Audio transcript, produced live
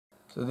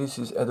So this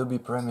is Adobe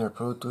Premiere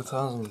Pro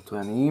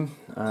 2020.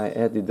 I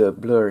added a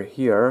blur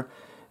here,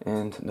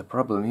 and the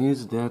problem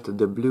is that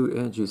the blue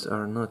edges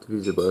are not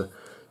visible.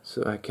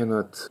 So I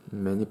cannot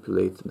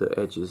manipulate the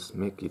edges,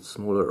 make it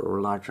smaller or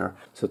larger.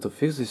 So to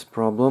fix this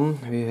problem,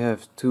 we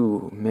have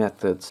two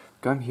methods.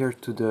 Come here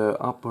to the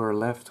upper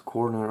left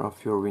corner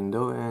of your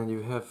window and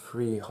you have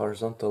three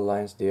horizontal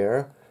lines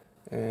there.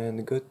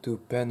 And go to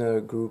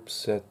Panel Group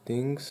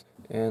Settings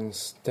and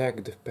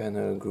Stacked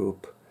Panel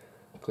Group.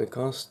 Click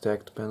on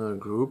Stacked Panel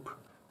Group,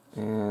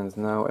 and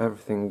now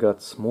everything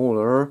got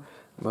smaller,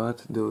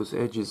 but those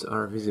edges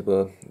are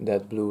visible,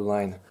 that blue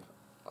line.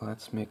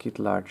 Let's make it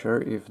larger.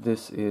 If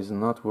this is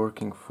not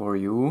working for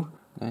you,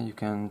 then you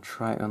can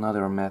try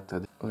another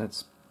method.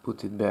 Let's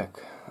put it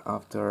back.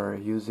 After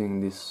using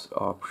this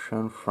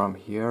option from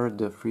here,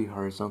 the three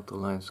horizontal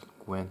lines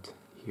went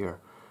here.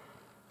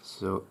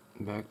 So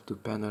back to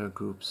Panel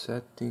Group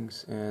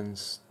Settings and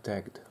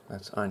Stacked.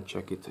 Let's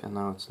uncheck it, and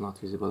now it's not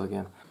visible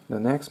again. The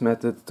next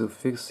method to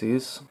fix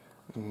this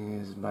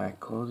is by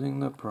closing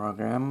the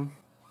program,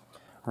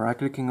 right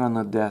clicking on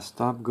the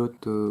desktop, go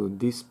to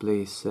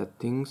Display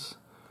Settings,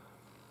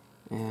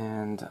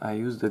 and I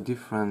use the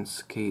different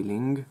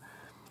scaling,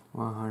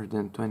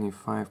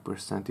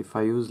 125%. If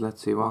I use,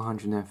 let's say,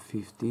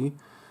 150,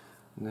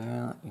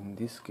 then in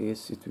this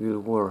case it will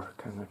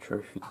work. I'm not sure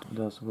if it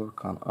does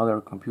work on other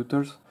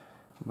computers,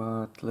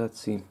 but let's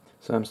see.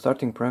 So I'm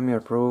starting Premiere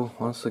Pro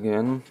once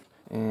again,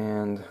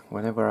 and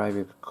whenever I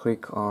will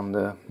click on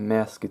the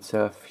mask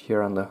itself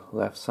here on the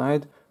left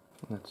side,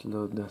 let's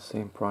load the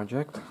same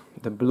project,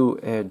 the blue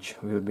edge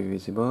will be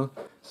visible.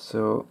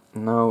 So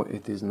now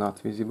it is not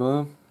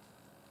visible,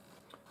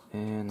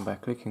 and by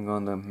clicking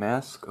on the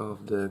mask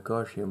of the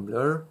Gaussian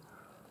blur,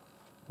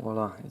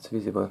 voila, it's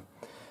visible.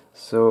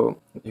 So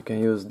you can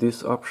use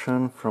this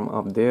option from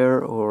up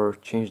there or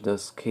change the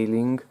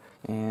scaling,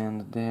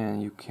 and then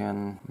you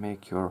can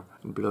make your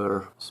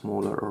blur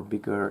smaller or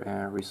bigger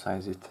and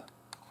resize it.